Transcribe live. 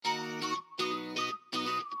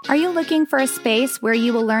Are you looking for a space where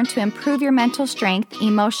you will learn to improve your mental strength,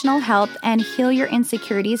 emotional health, and heal your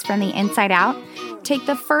insecurities from the inside out? Take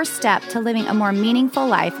the first step to living a more meaningful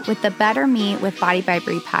life with the Better Me with Body by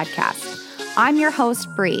Bree podcast. I'm your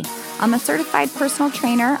host, Bree. I'm a certified personal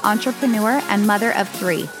trainer, entrepreneur, and mother of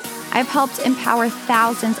 3. I've helped empower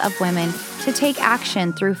thousands of women to take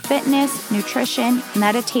action through fitness, nutrition,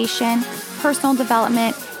 meditation, personal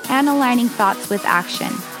development, and aligning thoughts with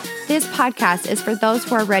action. This podcast is for those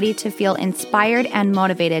who are ready to feel inspired and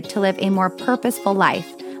motivated to live a more purposeful life.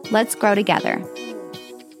 Let's grow together.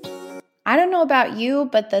 I don't know about you,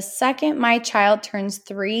 but the second my child turns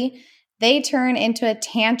 3, they turn into a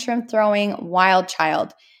tantrum-throwing wild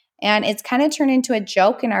child. And it's kind of turned into a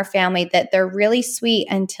joke in our family that they're really sweet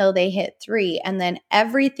until they hit 3, and then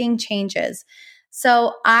everything changes.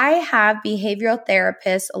 So I have behavioral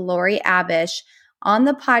therapist Lori Abish on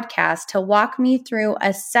the podcast to walk me through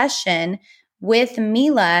a session with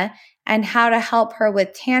Mila and how to help her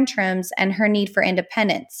with tantrums and her need for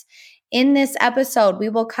independence. In this episode, we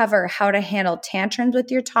will cover how to handle tantrums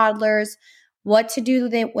with your toddlers, what to do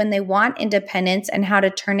when they want independence and how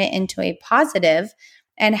to turn it into a positive,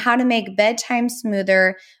 and how to make bedtime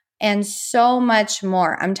smoother, and so much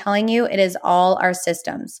more. I'm telling you, it is all our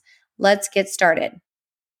systems. Let's get started.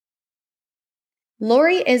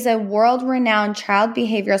 Lori is a world-renowned child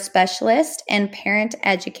behavioral specialist and parent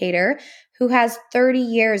educator who has 30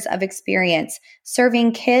 years of experience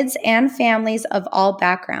serving kids and families of all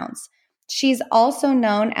backgrounds. She's also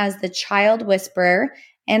known as the child whisperer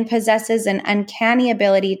and possesses an uncanny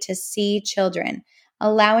ability to see children,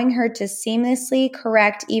 allowing her to seamlessly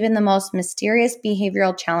correct even the most mysterious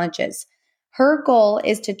behavioral challenges. Her goal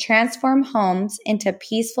is to transform homes into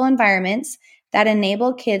peaceful environments that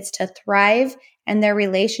enable kids to thrive and their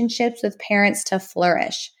relationships with parents to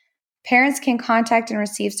flourish. Parents can contact and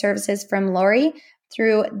receive services from Lori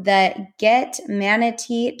through the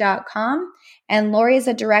getmanatee.com. And Lori is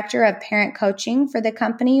a director of parent coaching for the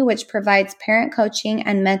company, which provides parent coaching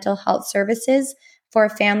and mental health services for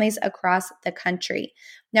families across the country.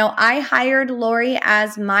 Now, I hired Lori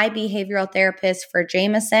as my behavioral therapist for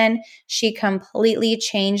Jameson. She completely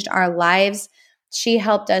changed our lives. She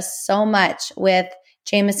helped us so much with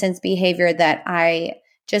Jameson's behavior that I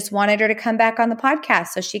just wanted her to come back on the podcast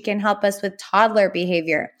so she can help us with toddler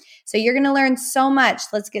behavior. So you're going to learn so much.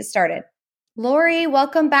 Let's get started. Lori,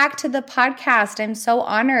 welcome back to the podcast. I'm so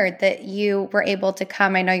honored that you were able to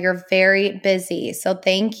come. I know you're very busy, so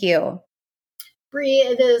thank you. Bree,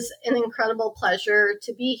 it is an incredible pleasure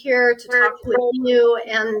to be here to talk with you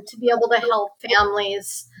and to be able to help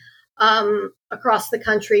families across the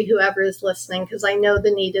country, whoever is listening, because I know the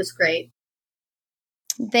need is great.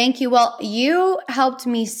 Thank you. Well, you helped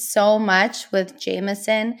me so much with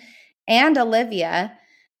Jameson and Olivia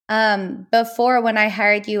before when I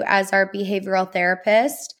hired you as our behavioral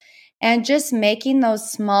therapist, and just making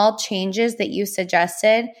those small changes that you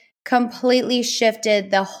suggested completely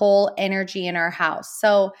shifted the whole energy in our house.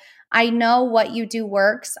 So I know what you do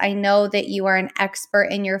works. I know that you are an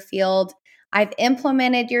expert in your field. I've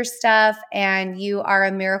implemented your stuff and you are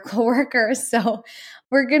a miracle worker. So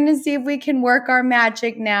we're going to see if we can work our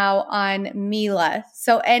magic now on Mila.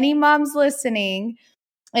 So any moms listening,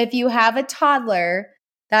 if you have a toddler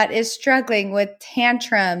that is struggling with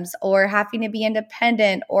tantrums or having to be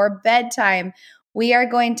independent or bedtime, we are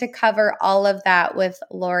going to cover all of that with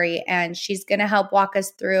Lori, and she's going to help walk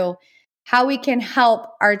us through how we can help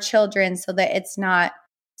our children so that it's not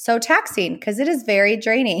so taxing, because it is very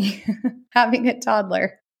draining having a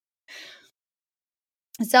toddler.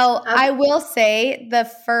 So I will say the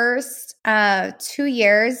first 2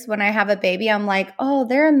 years when I have a baby, I'm like, oh,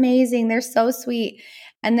 they're amazing. They're so sweet.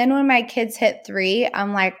 And then when my kids hit 3,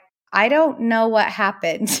 I'm like, I don't know what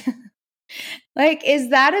happened. Like, is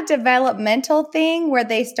that a developmental thing where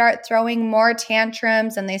they start throwing more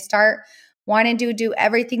tantrums and they start wanting to do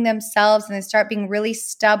everything themselves and they start being really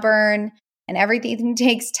stubborn and everything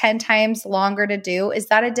takes 10 times longer to do? Is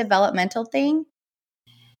that a developmental thing?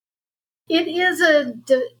 It is a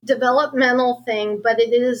developmental thing, but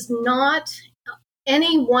it is not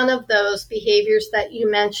any one of those behaviors that you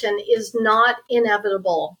mentioned is not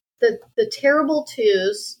inevitable. The terrible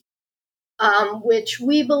twos, which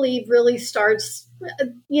we believe really starts,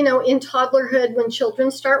 in toddlerhood when children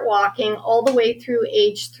start walking all the way through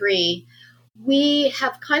age 3, we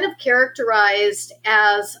have kind of characterized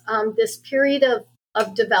as this period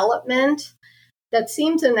of development that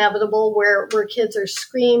seems inevitable where kids are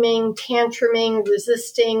screaming, tantruming,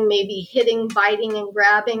 resisting, maybe hitting, biting, and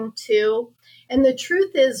grabbing too. And the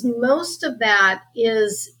truth is most of that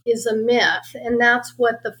is a myth. And that's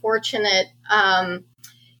what the fortunate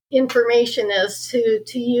information is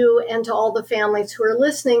to you and to all the families who are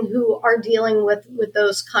listening who are dealing with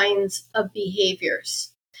those kinds of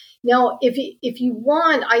behaviors. Now, if you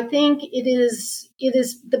want, I think it is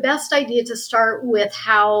the best idea to start with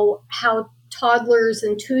how toddlers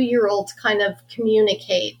and 2-year-olds kind of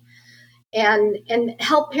communicate, and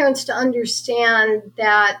help parents to understand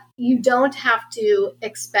that you don't have to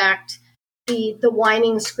expect the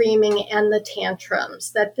whining, screaming, and the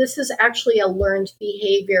tantrums, that this is actually a learned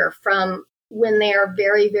behavior from when they are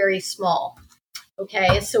very, very small.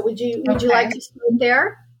 Okay, so would you like to start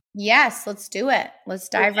there? Yes, let's do it. Let's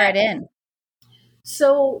dive right in.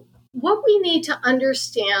 So what we need to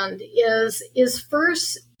understand is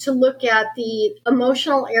first to look at the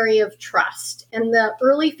emotional area of trust. And the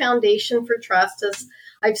early foundation for trust, as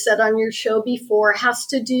I've said on your show before, has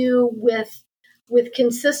to do with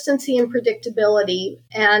consistency and predictability.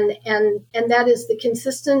 And that is the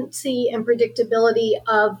consistency and predictability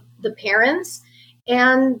of the parents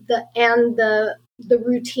and the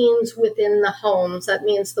routines within the homes. That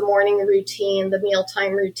means the morning routine, the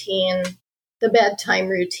mealtime routine, the bedtime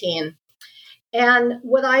routine. And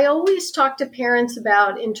what I always talk to parents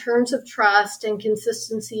about in terms of trust and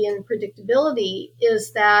consistency and predictability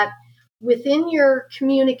is that within your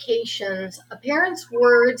communications, a parent's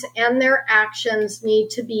words and their actions need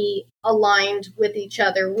to be aligned with each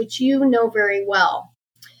other, which you know very well.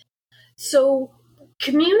 So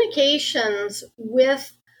communications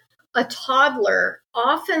with a toddler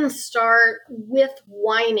often start with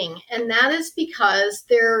whining, and that is because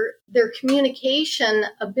their communication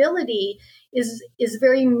ability is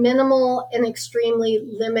very minimal and extremely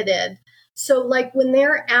limited. So like when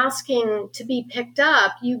they're asking to be picked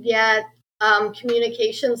up, you get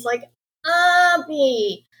communications like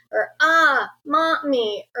 "me" or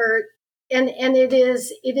mommy, or and it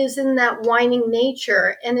is in that whining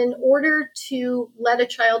nature. And in order to let a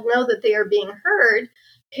child know that they are being heard,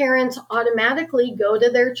 parents automatically go to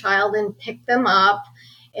their child and pick them up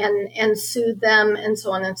and soothe them and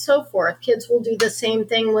so on and so forth. Kids will do the same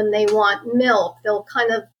thing when they want milk. They'll kind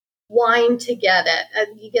of whine to get it.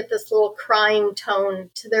 And you get this little crying tone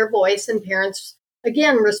to their voice, and parents,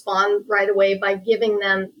 again, respond right away by giving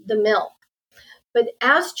them the milk. But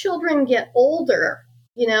as children get older,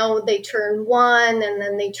 they turn 1 and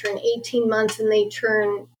then they turn 18 months and they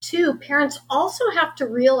turn 2, parents also have to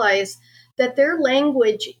realize that their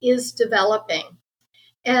language is developing.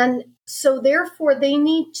 And so therefore they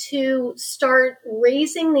need to start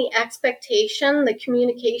raising the expectation, the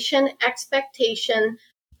communication expectation,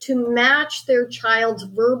 to match their child's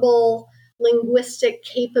verbal linguistic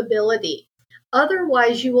capability.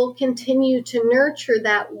 Otherwise, you will continue to nurture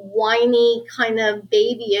that whiny kind of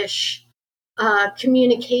babyish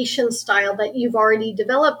communication style that you've already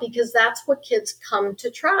developed, because that's what kids come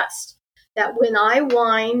to trust. That when I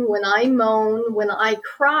whine, when I moan, when I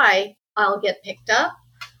cry, I'll get picked up,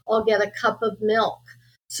 I'll get a cup of milk.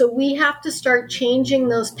 So we have to start changing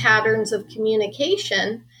those patterns of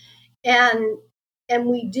communication, and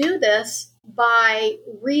we do this by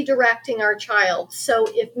redirecting our child. So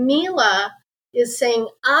if Mila is saying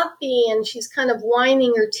uppy and she's kind of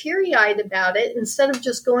whining or teary-eyed about it, instead of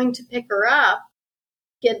just going to pick her up,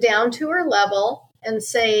 get down to her level and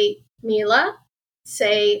say, Mila,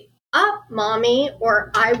 say up, mommy,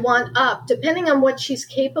 or I want up. Depending on what she's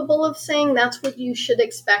capable of saying, that's what you should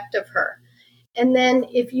expect of her. And then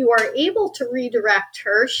if you are able to redirect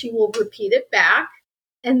her, she will repeat it back,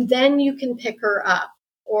 and then you can pick her up,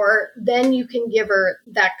 or then you can give her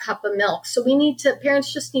that cup of milk. So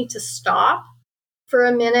parents just need to stop for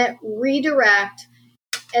a minute, redirect,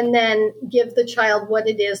 and then give the child what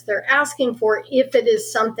it is they're asking for, if it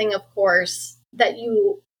is something, of course, that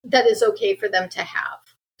is okay for them to have.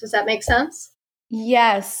 Does that make sense?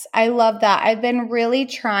 Yes, I love that. I've been really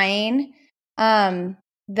trying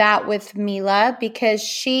that with Mila,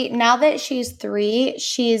 because now that she's 3,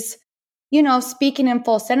 she's, speaking in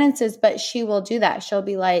full sentences, but she will do that. She'll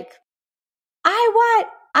be like,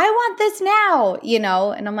 I want this now,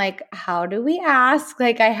 and I'm like, how do we ask?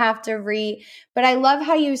 Like, I have to but I love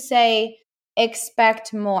how you say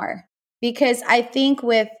expect more, because I think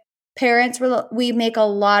with parents, we make a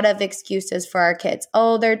lot of excuses for our kids.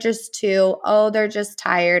 Oh, they're just 2. Oh, they're just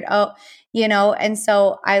tired. Oh, and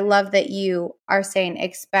so I love that you are saying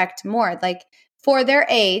expect more, like for their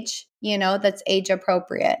age, that's age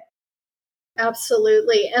appropriate.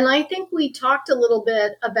 Absolutely. And I think we talked a little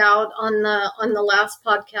bit about on the last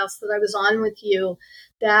podcast that I was on with you,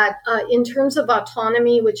 that in terms of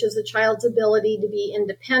autonomy, which is a child's ability to be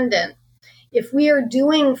independent, if we are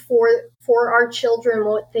doing for our children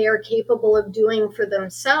what they are capable of doing for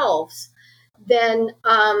themselves, then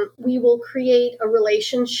we will create a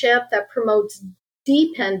relationship that promotes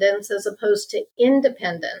dependence as opposed to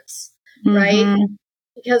independence, right?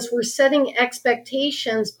 Because we're setting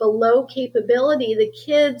expectations below capability. The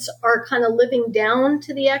kids are kind of living down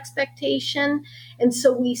to the expectation. And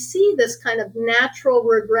so we see this kind of natural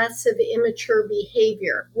regressive immature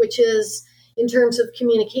behavior, which is in terms of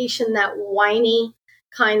communication, that whiny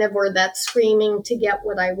kind of, or that screaming to get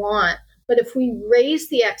what I want. But if we raise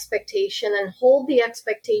the expectation and hold the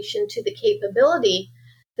expectation to the capability,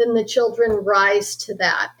 then the children rise to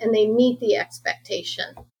that and they meet the expectation.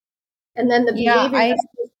 And then the behavior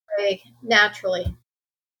goes away naturally.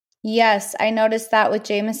 Yes, I noticed that with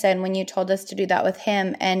Jameson when you told us to do that with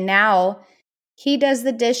him. And now he does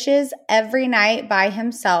the dishes every night by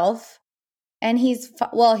himself. And he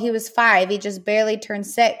was 5. He just barely turned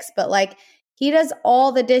 6. But like he does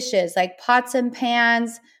all the dishes, like pots and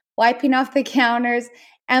pans, wiping off the counters.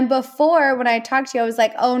 And before, when I talked to you, I was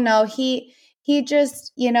like, oh no, he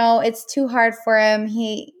just, it's too hard for him.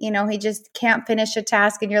 He just can't finish a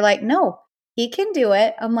task. And you're like, no, he can do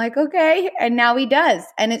it. I'm like, okay. And now he does.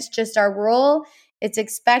 And it's just our rule. It's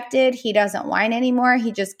expected. He doesn't whine anymore.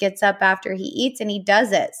 He just gets up after he eats and he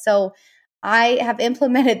does it. So I have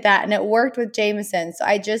implemented that and it worked with Jameson. So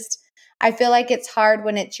I feel like it's hard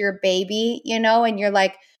when it's your baby, and you're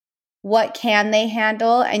like, what can they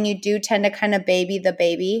handle? And you do tend to kind of baby the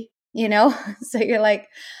baby, So you're like,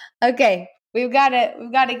 okay, we've got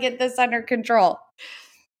to get this under control.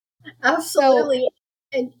 Absolutely.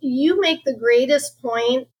 And you make the greatest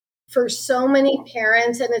point for so many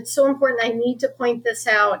parents, and it's so important. I need to point this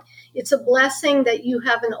out. It's a blessing that you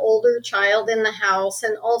have an older child in the house,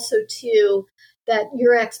 and also too, that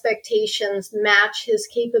your expectations match his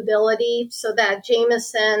capability, so that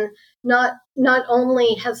Jameson not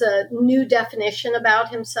only has a new definition about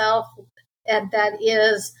himself, and that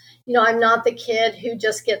is, I'm not the kid who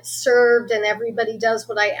just gets served and everybody does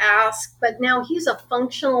what I ask, but now he's a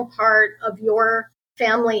functional part of your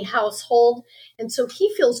family household. And so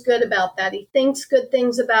he feels good about that. He thinks good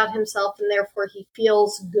things about himself, and therefore he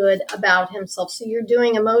feels good about himself. So you're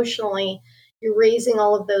doing emotionally, you're raising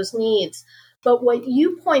all of those needs. But what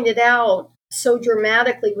you pointed out so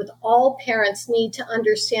dramatically, with all parents need to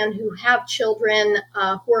understand who have children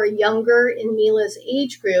who are younger in Mila's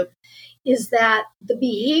age group, is that the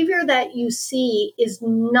behavior that you see is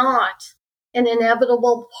not an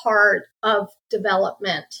inevitable part of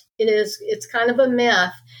development. It's kind of a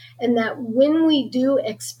myth. And that when we do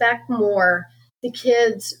expect more, the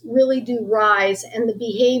kids really do rise, and the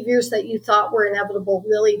behaviors that you thought were inevitable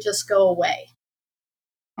really just go away.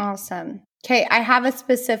 Awesome. Okay, I have a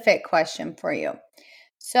specific question for you.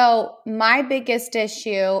 So my biggest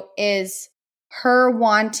issue is her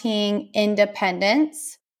wanting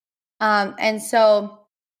independence. And so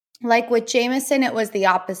like with Jameson, it was the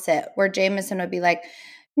opposite, where Jameson would be like,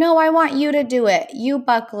 no, I want you to do it. You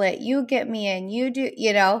buckle it. You get me in. You do,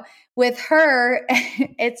 With her,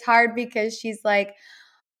 it's hard because she's like,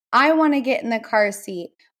 I want to get in the car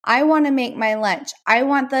seat. I want to make my lunch. I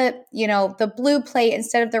want the blue plate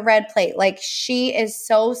instead of the red plate. Like, she is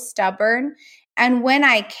so stubborn. And when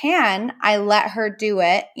I can, I let her do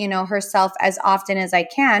it, herself as often as I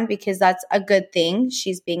can, because that's a good thing.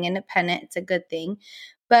 She's being independent. It's a good thing.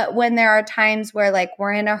 But when there are times where like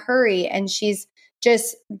we're in a hurry and she's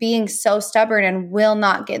just being so stubborn and will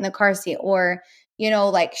not get in the car seat, or,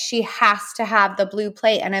 like she has to have the blue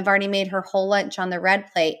plate and I've already made her whole lunch on the red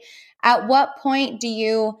plate. At what point do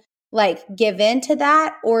you like give in to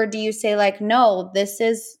that? Or do you say like, no, this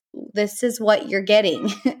is what you're getting,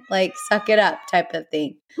 like suck it up type of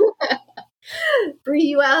thing? Bree,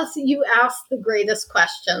 you ask the greatest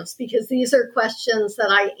questions, because these are questions that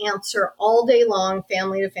I answer all day long,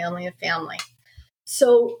 family to family to family.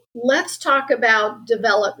 So let's talk about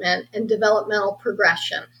development and developmental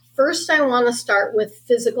progression. First, I want to start with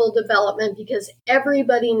physical development, because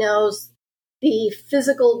everybody knows the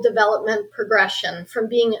physical development progression from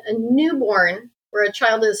being a newborn, where a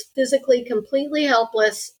child is physically completely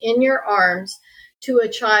helpless in your arms, to a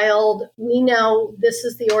child. We know this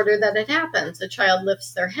is the order that it happens. A child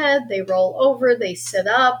lifts their head, they roll over, they sit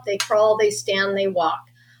up, they crawl, they stand, they walk.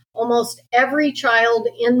 Almost every child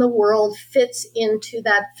in the world fits into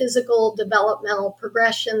that physical developmental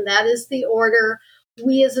progression. That is the order.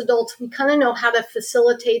 We as adults, we kind of know how to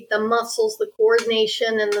facilitate the muscles, the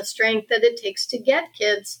coordination, and the strength that it takes to get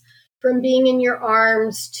kids from being in your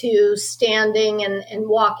arms to standing and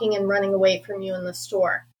walking and running away from you in the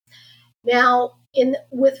store. Now,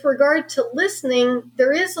 with regard to listening,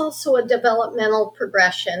 there is also a developmental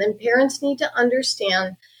progression, and parents need to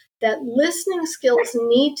understand that listening skills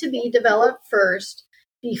need to be developed first,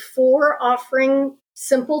 before offering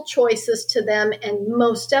simple choices to them, and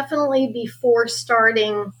most definitely before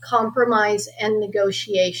starting compromise and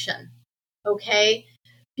negotiation. Okay?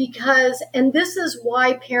 Because, and this is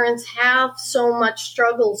why parents have so much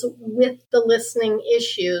struggles with the listening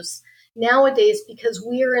issues nowadays, because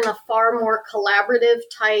we are in a far more collaborative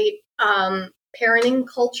type parenting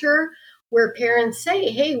culture where parents say,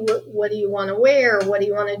 hey, what do you want to wear? What do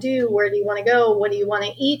you want to do? Where do you want to go? What do you want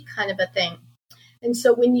to eat? Kind of a thing. And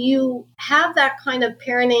so when you have that kind of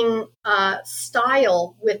parenting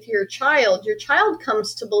style with your child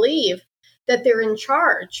comes to believe that they're in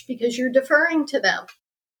charge because you're deferring to them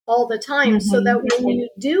all the time. Mm-hmm. So that when you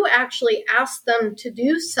do actually ask them to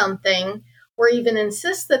do something or even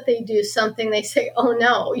insist that they do something, they say, oh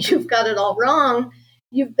no, you've got it all wrong.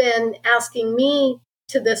 You've been asking me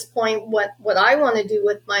to this point what I want to do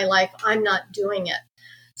with my life. I'm not doing it.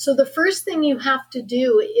 So the first thing you have to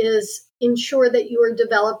do is ensure that you are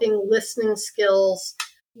developing listening skills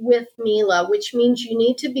with Mila, which means you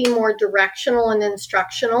need to be more directional and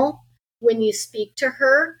instructional when you speak to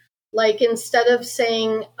her. Like instead of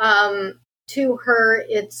saying to her,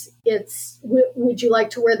 would you like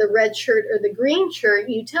to wear the red shirt or the green shirt?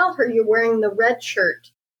 You tell her you're wearing the red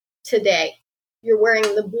shirt today. You're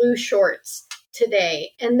wearing the blue shorts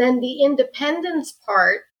today. And then the independence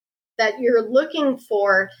part that you're looking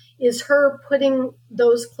for is her putting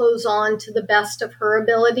those clothes on to the best of her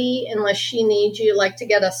ability, unless she needs you like to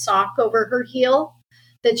get a sock over her heel,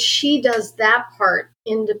 that she does that part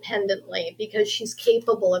independently because she's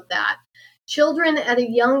capable of that. Children at a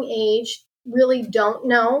young age really don't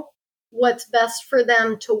know what's best for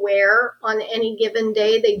them to wear on any given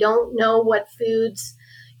day. They don't know what foods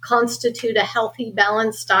constitute a healthy,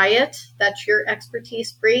 balanced diet. That's your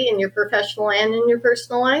expertise, Bree, in your professional and in your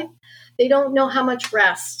personal life. They don't know how much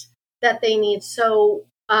rest that they need. So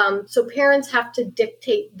parents have to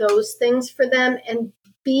dictate those things for them and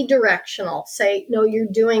be directional. Say, no, you're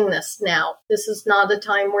doing this now. This is not a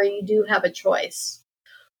time where you do have a choice.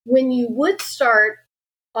 When you would start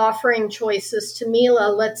offering choices to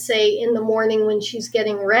Mila, let's say in the morning when she's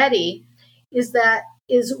getting ready, is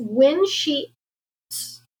when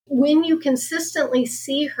you consistently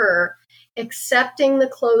see her accepting the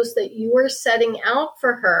clothes that you are setting out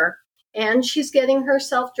for her, and she's getting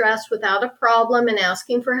herself dressed without a problem and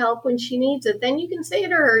asking for help when she needs it, then you can say to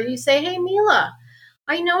her, you say, hey, Mila,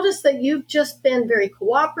 I noticed that you've just been very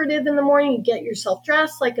cooperative in the morning. You get yourself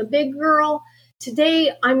dressed like a big girl.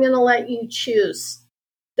 Today, I'm going to let you choose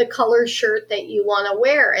the color shirt that you want to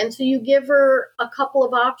wear. And so you give her a couple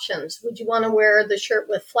of options. Would you want to wear the shirt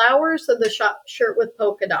with flowers or the shirt with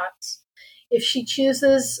polka dots? If she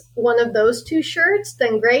chooses one of those two shirts,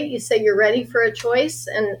 then great. You say you're ready for a choice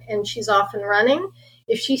and she's off and running.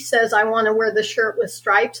 If she says, I want to wear the shirt with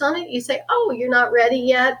stripes on it, you say, oh, you're not ready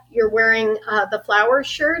yet. You're wearing the flower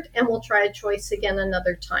shirt, and we'll try a choice again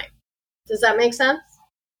another time. Does that make sense?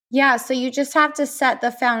 Yeah, so you just have to set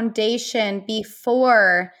the foundation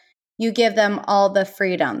before you give them all the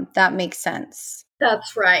freedom. That makes sense.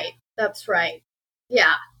 That's right.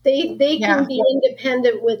 Yeah, they can be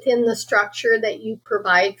independent within the structure that you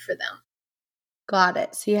provide for them. Got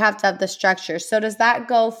it. So you have to have the structure. So does that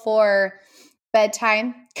go for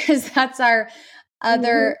bedtime? Because that's our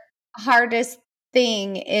other hardest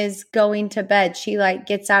thing is going to bed. She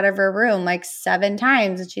gets out of her room 7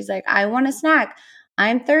 times and she's like, I want a snack.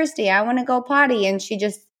 I'm thirsty. I want to go potty. And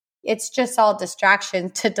it's just all distraction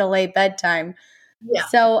to delay bedtime. Yeah.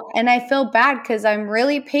 So, and I feel bad because I'm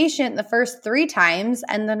really patient the first 3 times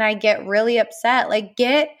and then I get really upset.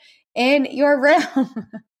 Get in your room.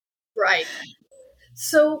 Right.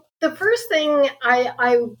 So the first thing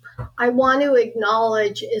I want to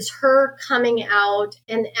acknowledge is her coming out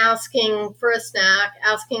and asking for a snack,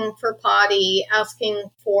 asking for potty, asking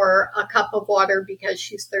for a cup of water because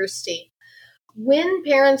she's thirsty. When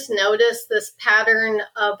parents notice this pattern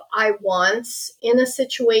of I wants in a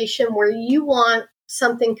situation where you want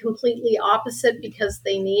something completely opposite because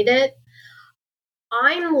they need it,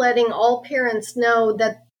 I'm letting all parents know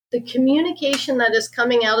that the communication that is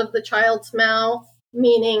coming out of the child's mouth,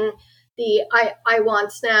 meaning the I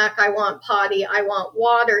want snack, I want potty, I want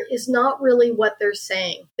water, is not really what they're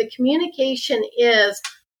saying. The communication is,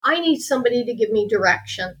 I need somebody to give me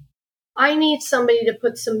direction. I need somebody to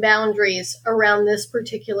put some boundaries around this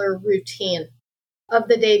particular routine of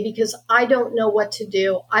the day because I don't know what to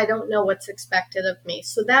do. I don't know what's expected of me.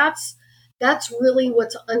 So that's really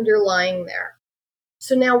what's underlying there.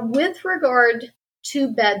 So now with regard to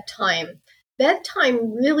bedtime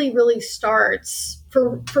really, really starts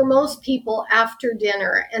for most people after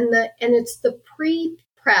dinner, and it's the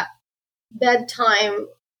pre-prep bedtime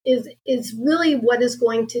is really what is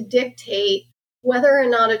going to dictate whether or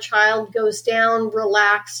not a child goes down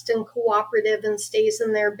relaxed and cooperative and stays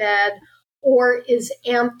in their bed or is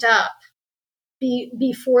amped up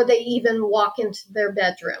before they even walk into their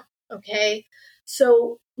bedroom. Okay.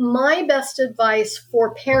 So my best advice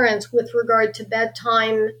for parents with regard to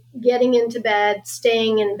bedtime, getting into bed,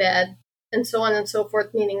 staying in bed, and so on and so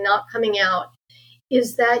forth, meaning not coming out,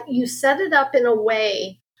 is that you set it up in a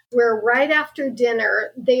way where right after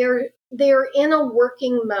dinner, they're in a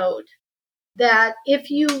working mode. That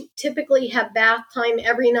if you typically have bath time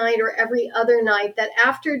every night or every other night, that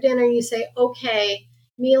after dinner you say, okay,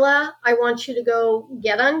 Mila, I want you to go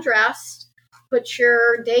get undressed, put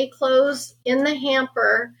your day clothes in the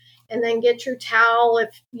hamper, and then get your towel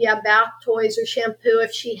if you have bath toys or shampoo,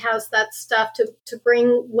 if she has that stuff, to bring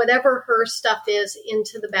whatever her stuff is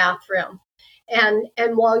into the bathroom. And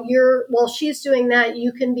while she's doing that,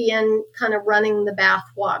 you can be in kind of running the bath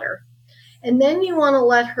water. And then you want to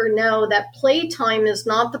let her know that playtime is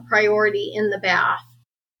not the priority in the bath,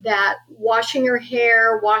 that washing her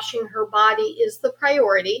hair, washing her body is the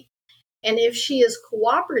priority. And if she is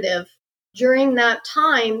cooperative during that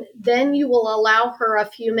time, then you will allow her a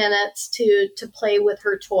few minutes to play with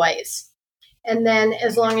her toys. And then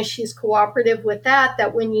as long as she's cooperative with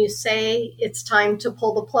that when you say it's time to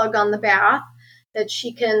pull the plug on the bath, that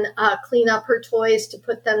she can clean up her toys to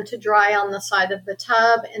put them to dry on the side of the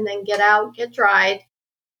tub and then get out, get dried,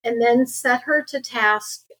 and then set her to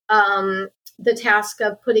the task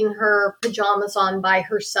of putting her pajamas on by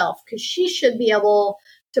herself, because she should be able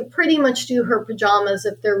to pretty much do her pajamas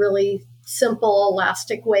if they're really simple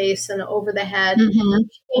elastic waist and over the head.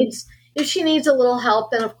 Mm-hmm. If she needs a little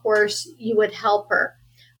help, then of course you would help her.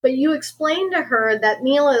 But you explain to her that,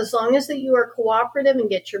 Mila, as long as that you are cooperative and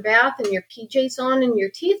get your bath and your PJs on and your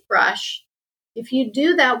teeth brushed, if you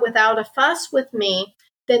do that without a fuss with me,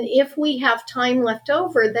 then if we have time left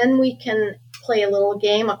over, then we can play a little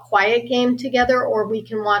game, a quiet game together, or we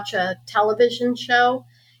can watch a television show.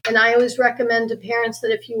 And I always recommend to parents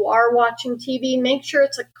that if you are watching TV, make sure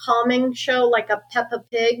it's a calming show, like a Peppa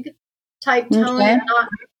Pig type tone, and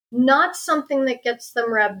not something that gets them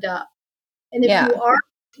revved up. And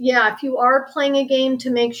if you are playing a game, to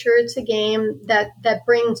make sure it's a game that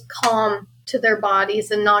brings calm to their bodies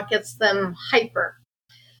and not gets them hyper.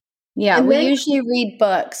 Yeah, and we usually read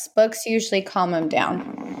books. Books usually calm them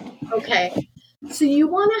down. Okay. So you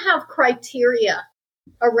want to have criteria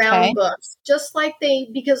around books, just like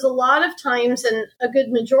because a lot of times, in a good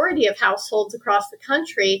majority of households across the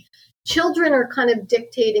country, children are kind of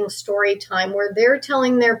dictating story time where they're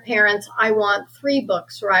telling their parents, I want 3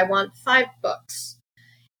 books or I want 5 books.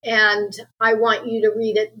 And I want you to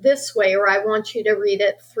read it this way, or I want you to read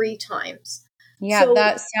it 3 times. Yeah, so,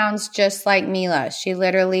 that sounds just like Mila. She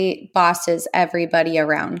literally bosses everybody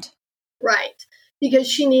around. Right. Because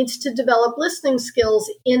she needs to develop listening skills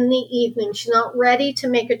in the evening. She's not ready to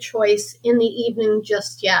make a choice in the evening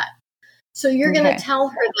just yet. So you're going to tell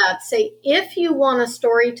her that. Say, if you want a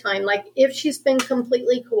story time, like if she's been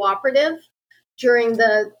completely cooperative during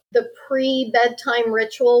the pre-bedtime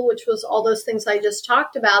ritual, which was all those things I just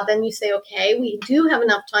talked about, then you say, okay, we do have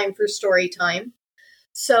enough time for story time.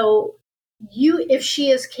 So if she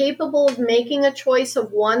is capable of making a choice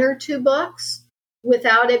of 1 or 2 books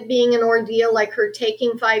without it being an ordeal, like her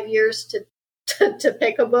taking 5 years to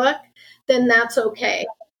pick a book, then that's okay.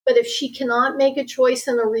 But if she cannot make a choice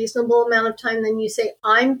in a reasonable amount of time, then you say,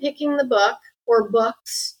 I'm picking the book or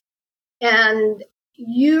books, and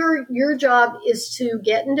your job is to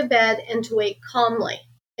get into bed and to wait calmly.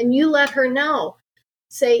 And you let her know.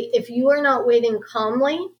 Say, if you are not waiting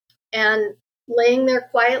calmly and laying there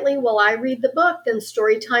quietly while I read the book, then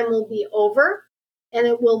story time will be over and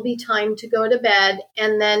it will be time to go to bed.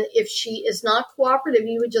 And then if she is not cooperative,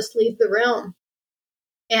 you would just leave the room.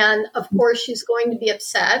 And of course, she's going to be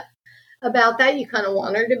upset about that. You kind of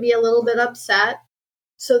want her to be a little bit upset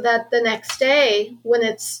so that the next day, when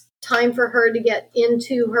it's time for her to get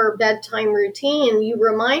into her bedtime routine, you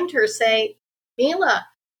remind her, say, Mila,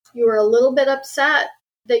 you were a little bit upset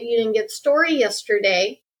that you didn't get story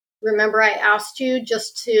yesterday. Remember, I asked you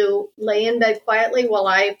just to lay in bed quietly while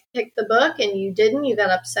I picked the book, and you didn't. You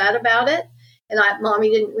got upset about it, and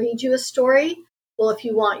Mommy didn't read you a story. Well, if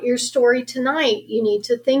you want your story tonight, you need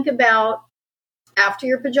to think about, after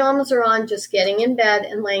your pajamas are on, just getting in bed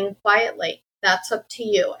and laying quietly. That's up to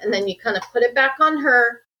you. And then you kind of put it back on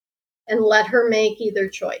her and let her make either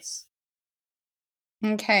choice.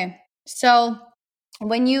 Okay. So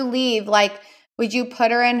when you leave, would you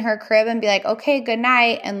put her in her crib and be like, okay, good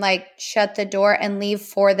night, and shut the door and leave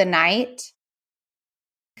for the night?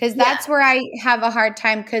 Because that's where I have a hard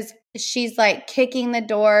time, because she's like kicking the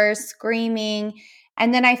door, screaming,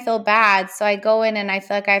 and then I feel bad. So I go in and I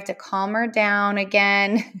feel like I have to calm her down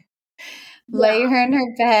again. Lay her in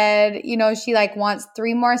her bed. She like wants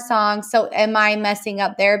 3 more songs. So am I messing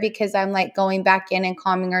up there because I'm like going back in and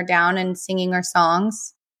calming her down and singing her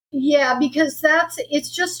songs? Yeah, because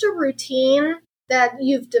it's just a routine that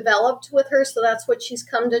you've developed with her. So that's what she's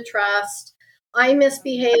come to trust. I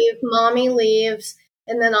misbehave, mommy leaves,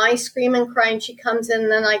 and then I scream and cry and she comes in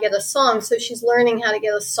and then I get a song. So she's learning how to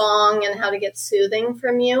get a song and how to get soothing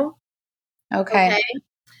from you. Okay.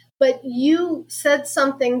 But you said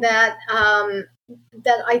something that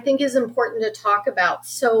that I think is important to talk about.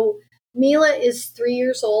 So Mila is 3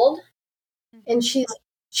 years old, and she's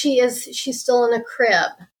still in a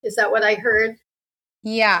crib. Is that what I heard?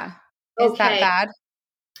 Yeah. Is that bad?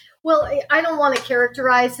 Well, I don't want to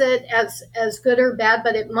characterize it as good or bad,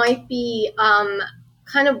 but it might be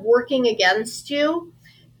kind of working against you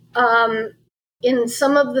in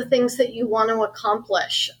some of the things that you want to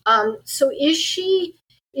accomplish. So is she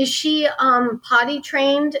potty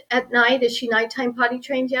trained at night? Is she nighttime potty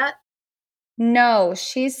trained yet? No,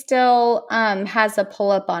 she still has a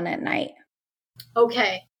pull-up on at night.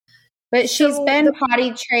 Okay. But she's been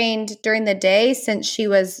potty trained during the day since she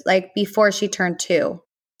was like before she turned 2.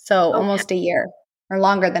 So almost a year or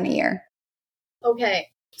longer than a year. Okay.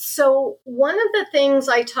 So one of the things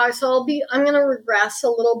I talk, I'm going to regress a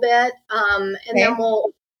little bit then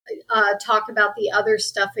we'll talk about the other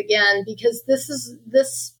stuff again, because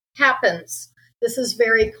this happens. This is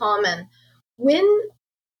very common.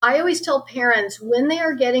 I always tell parents when they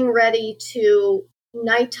are getting ready to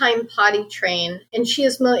nighttime potty train, and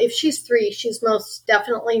if she's 3, she's most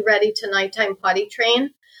definitely ready to nighttime potty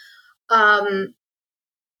train.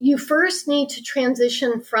 You first need to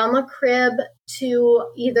transition from a crib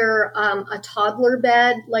to either a toddler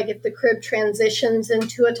bed, like if the crib transitions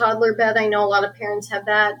into a toddler bed. I know a lot of parents have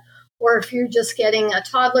that. Or if you're just getting a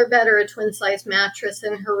toddler bed or a twin size mattress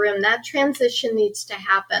in her room, that transition needs to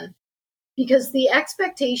happen. Because the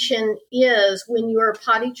expectation is when you are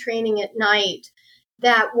potty training at night,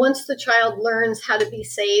 that once the child learns how to be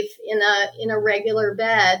safe in a regular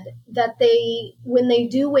bed, that when they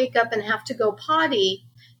do wake up and have to go potty,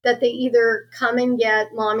 that they either come and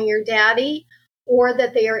get mommy or daddy, or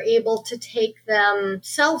that they are able to take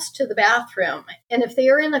themselves to the bathroom. And if they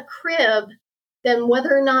are in a crib, then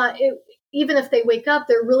whether or not, even if they wake up,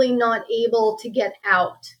 they're really not able to get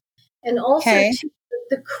out. And also,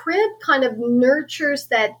 the crib kind of nurtures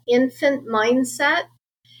that infant mindset.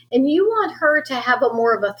 And you want her to have a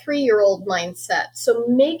more of a 3-year-old mindset. So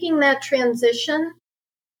making that transition,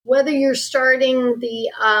 whether you're starting the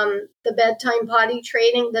bedtime potty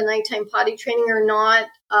training, the nighttime potty training or not,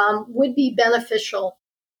 would be beneficial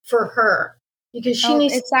for her, because she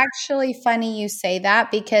needs. It's actually funny you say that,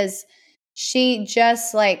 because she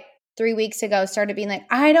just like 3 weeks ago started being like,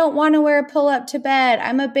 I don't want to wear a pull-up to bed.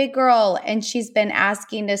 I'm a big girl. And she's been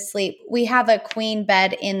asking to sleep. We have a queen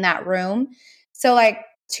bed in that room. So like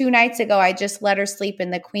 2 nights ago, I just let her sleep in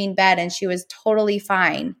the queen bed and she was totally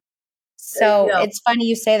fine. So it's funny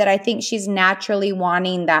you say that. I think she's naturally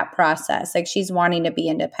wanting that process. Like she's wanting to be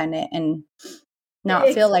independent and not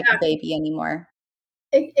feel like a baby anymore.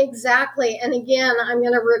 Exactly. And again, I'm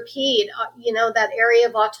going to repeat, that area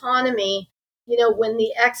of autonomy, when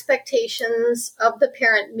the expectations of the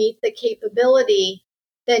parent meet the capability,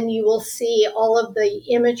 then you will see all of the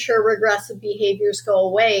immature regressive behaviors go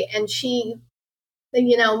away. And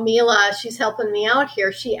Mila, she's helping me out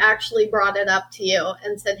here. She actually brought it up to you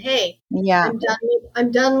and said, hey,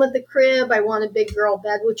 I'm done with the crib. I want a big girl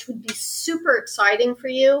bed, which would be super exciting for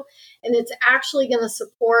you. And it's actually going to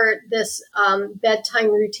support this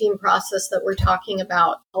bedtime routine process that we're talking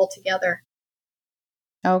about altogether.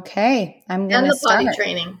 Okay. I'm going to start. And the potty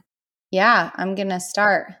training. Yeah, I'm going to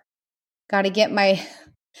start. Got to get my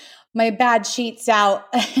bad sheets out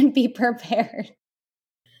and be prepared.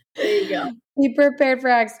 There you go. Be prepared for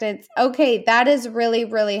accidents. Okay, that is really,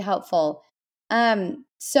 really helpful.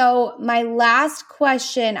 So my last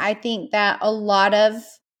question, I think that a lot of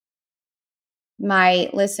my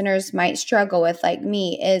listeners might struggle with, like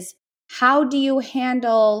me, is how do you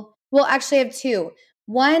handle, well, actually I have 2.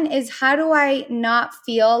 One is, how do I not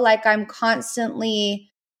feel like I'm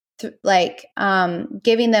constantly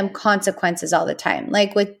giving them consequences all the time?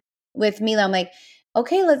 Like with Mila, I'm like,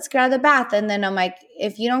 okay, let's get out of the bath. And then I'm like,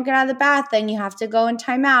 if you don't get out of the bath, then you have to go in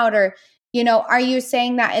timeout. Or, are you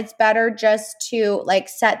saying that it's better just to like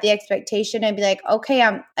set the expectation and be like, okay,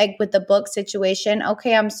 I'm like with the book situation.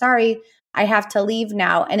 Okay, I'm sorry, I have to leave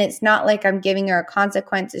now. And it's not like I'm giving her a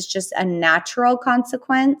consequence. It's just a natural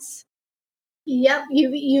consequence. Yep.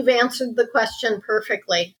 You've answered the question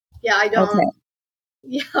perfectly. Yeah, I don't. Okay.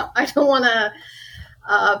 Yeah, I don't want to.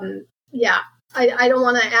 Yeah, I don't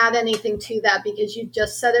want to add anything to that because you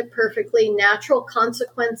just said it perfectly. Natural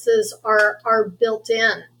consequences are built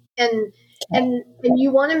in, and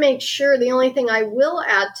you want to make sure. The only thing I will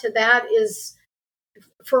add to that is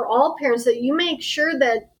for all parents that you make sure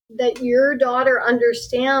that your daughter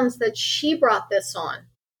understands that she brought this on.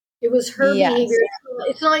 It was her behavior.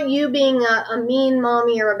 It's not you being a mean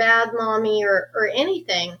mommy or a bad mommy or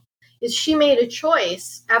anything. Is she made a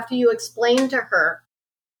choice after you explained to her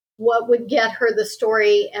what would get her the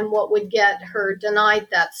story and what would get her denied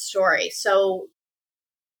that story. So,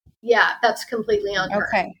 yeah, that's completely on her.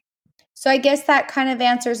 Okay. So I guess that kind of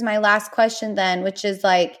answers my last question then, which is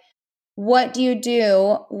like, what do you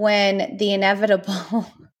do when the inevitable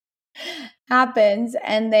happens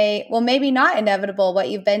and well, maybe not inevitable, what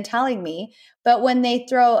you've been telling me, but when they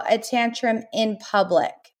throw a tantrum in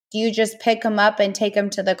public, do you just pick them up and take them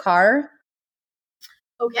to the car?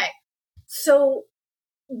 Okay. So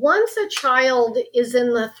once a child is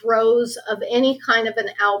in the throes of any kind of an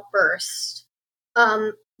outburst,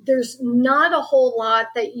 there's not a whole lot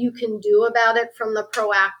that you can do about it from the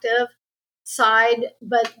proactive side,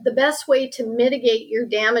 but the best way to mitigate your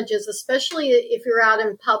damages, especially if you're out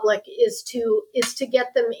in public, is to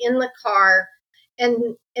get them in the car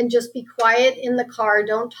and just be quiet in the car.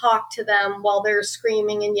 Don't talk to them while they're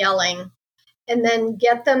screaming and yelling, and then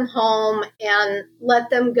get them home and let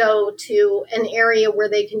them go to an area where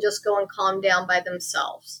they can just go and calm down by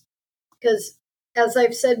themselves. Because as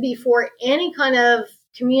I've said before, any kind of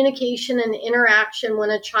communication and interaction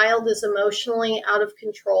when a child is emotionally out of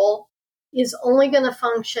control is only going to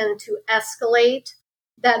function to escalate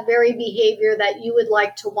that very behavior that you would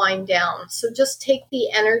like to wind down. So just take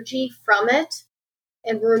the energy from it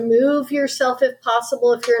and remove yourself if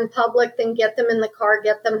possible. If you're in public, then get them in the car,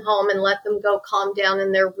 get them home, and let them go calm down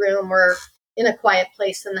in their room or in a quiet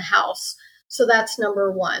place in the house. So that's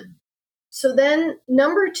number one. So then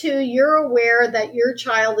number two, you're aware that your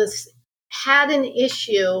child has had an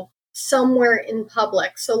issue somewhere in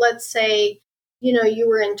public. So let's say, you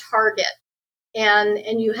were in Target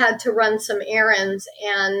and you had to run some errands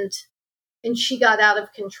and she got out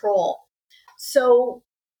of control. So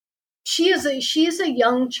she is a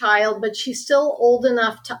young child, but she's still old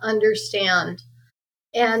enough to understand.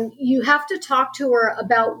 And you have to talk to her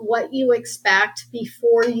about what you expect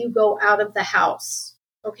before you go out of the house.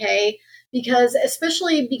 Okay?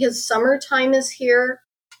 Especially because summertime is here,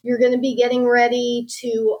 you're going to be getting ready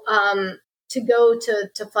to go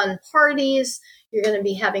to fun parties. You're going to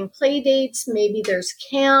be having play dates. Maybe there's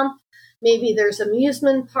camp. Maybe there's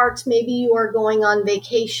amusement parks. Maybe you are going on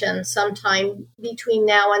vacation sometime between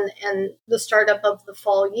now and the startup of the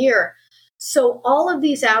fall year. So all of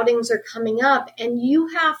these outings are coming up, and you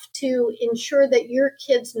have to ensure that your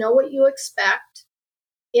kids know what you expect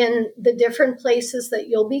in the different places that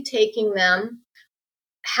you'll be taking them,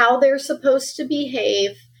 how they're supposed to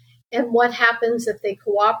behave, and what happens if they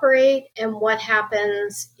cooperate and what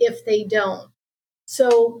happens if they don't.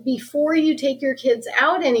 So before you take your kids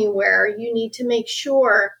out anywhere, you need to make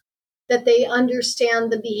sure that they understand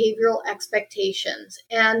the behavioral expectations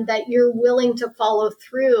and that you're willing to follow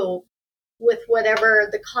through with whatever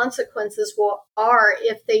the consequences are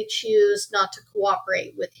if they choose not to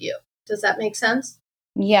cooperate with you. Does that make sense?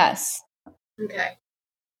 Yes. Okay.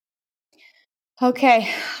 Okay.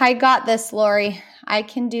 I got this, Lori. I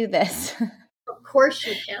can do this. Of course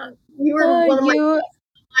you can. You were one of my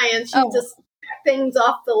clients. You just check things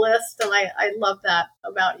off the list, and I love that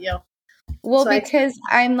about you. Well, so because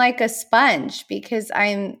I'm like a sponge, because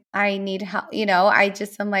I need help,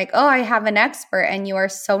 I'm like, oh, I have an expert and you are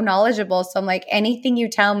so knowledgeable. So I'm like, anything you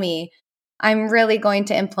tell me, I'm really going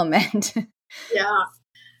to implement. Yeah.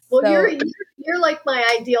 Well, so, you're like my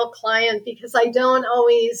ideal client because I don't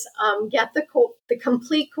always get the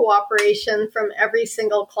complete cooperation from every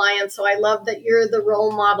single client. So I love that you're the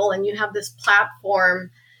role model and you have this platform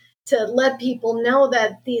to let people know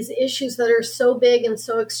that these issues that are so big and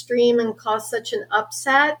so extreme and cause such an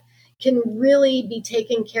upset can really be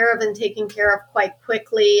taken care of and taken care of quite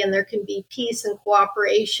quickly. And there can be peace and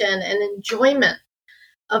cooperation and enjoyment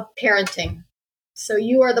of parenting. So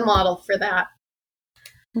you are the model for that.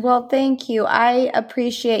 Well, thank you. I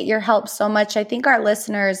appreciate your help so much. I think our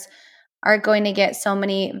listeners are going to get so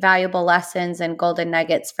many valuable lessons and golden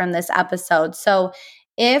nuggets from this episode. So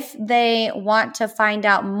if they want to find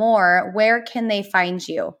out more, where can they find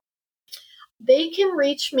you? They can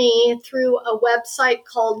reach me through a website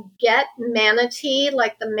called Get Manatee,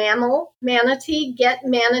 like the mammal manatee,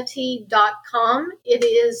 getmanatee.com. It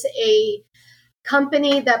is a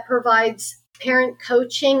company that provides parent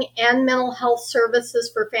coaching and mental health services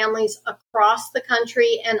for families across the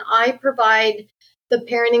country, and I provide the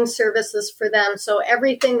parenting services for them. So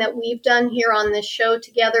everything that we've done here on this show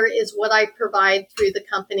together is what I provide through the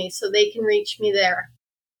company, so they can reach me there.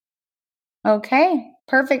 Okay,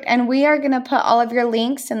 perfect. And we are going to put all of your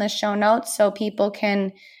links in the show notes so people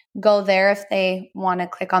can go there if they want to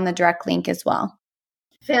click on the direct link as well.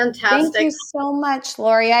 Fantastic. Thank you so much,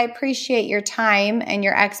 Lori. I appreciate your time and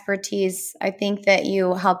your expertise. I think that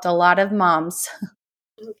you helped a lot of moms.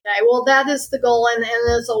 Okay, well, that is the goal. And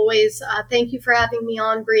as always, thank you for having me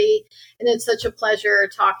on, Bree. And it's such a pleasure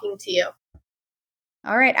talking to you.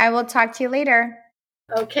 All right, I will talk to you later.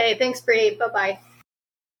 Okay, thanks, Bree. Bye-bye.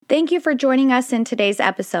 Thank you for joining us in today's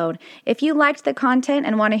episode. If you liked the content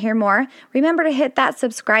and want to hear more, remember to hit that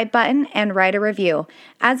subscribe button and write a review.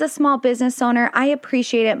 As a small business owner, I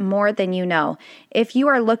appreciate it more than you know. If you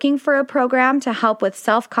are looking for a program to help with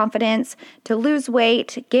self-confidence, to lose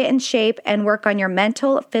weight, get in shape, and work on your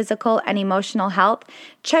mental, physical, and emotional health,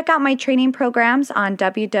 check out my training programs on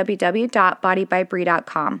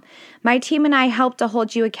www.bodybybree.com. My team and I help to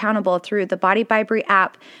hold you accountable through the Body by Bree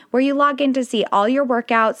app, where you log in to see all your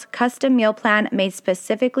workouts, custom meal plan made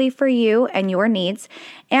specifically for you and your needs,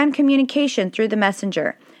 and communication through the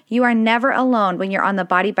messenger. You are never alone when you're on the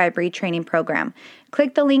Body by Bree training program.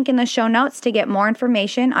 Click the link in the show notes to get more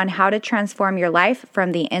information on how to transform your life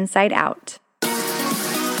from the inside out.